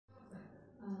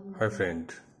Hi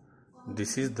friend,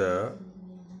 this is the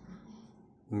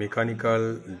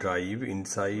mechanical drive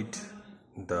inside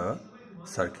the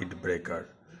circuit breaker.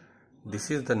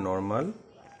 This is the normal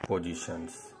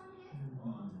positions.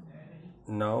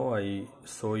 Now I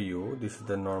show you this is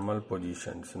the normal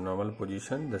positions. Normal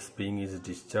position, the spring is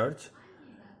discharged.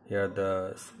 Here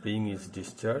the spring is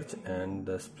discharged and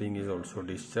the spring is also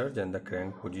discharged, and the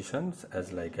crank positions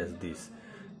as this.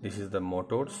 This is the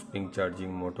motor, spring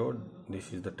charging motor.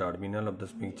 This is the terminal of the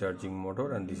spring charging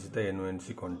motor, and this is the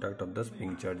NONC contact of the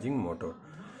spring charging motor.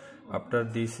 After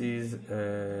this is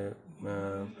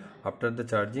after the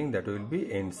charging, that will be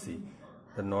NC,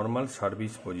 the normal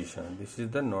service position. This is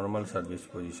the normal service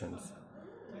positions.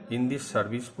 In these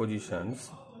service positions,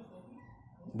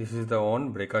 this is the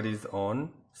on, breaker is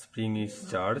on, spring is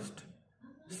charged,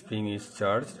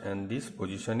 and this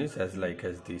position is as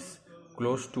this,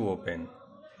 close to open.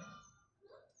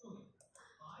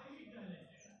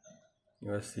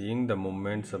 You are seeing the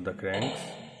movements of the cranks.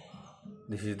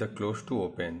 This is the close to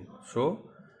open.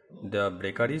 So the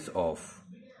breaker is off.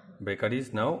 Breaker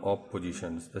is now off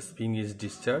positions. The spring is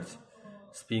discharged.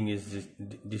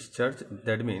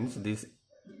 That means this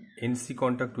NC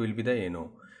contact will be the NO,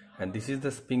 and this is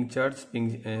the spring charge.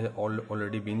 Spring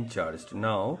already been charged.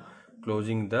 Now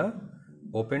closing the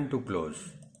open to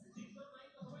close.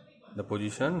 The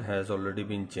position has already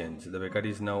been changed. The breaker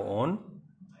is now on,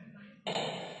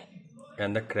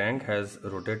 and the crank has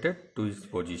rotated to its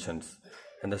positions,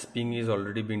 and the spring is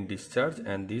already been discharged,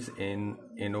 and this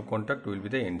NO contact will be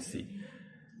the NC.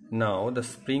 Now the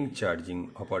spring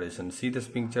charging operation. See the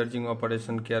spring charging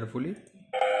operation carefully.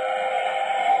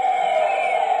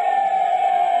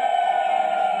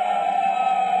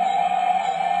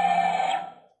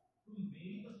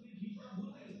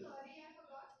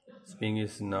 Spring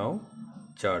is now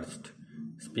charged.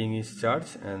 Spring is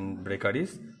charged and breaker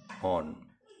is on.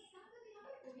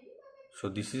 So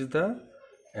this is the,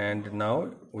 and now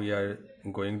we are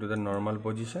going to the normal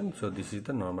position. So this is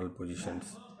the normal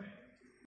positions.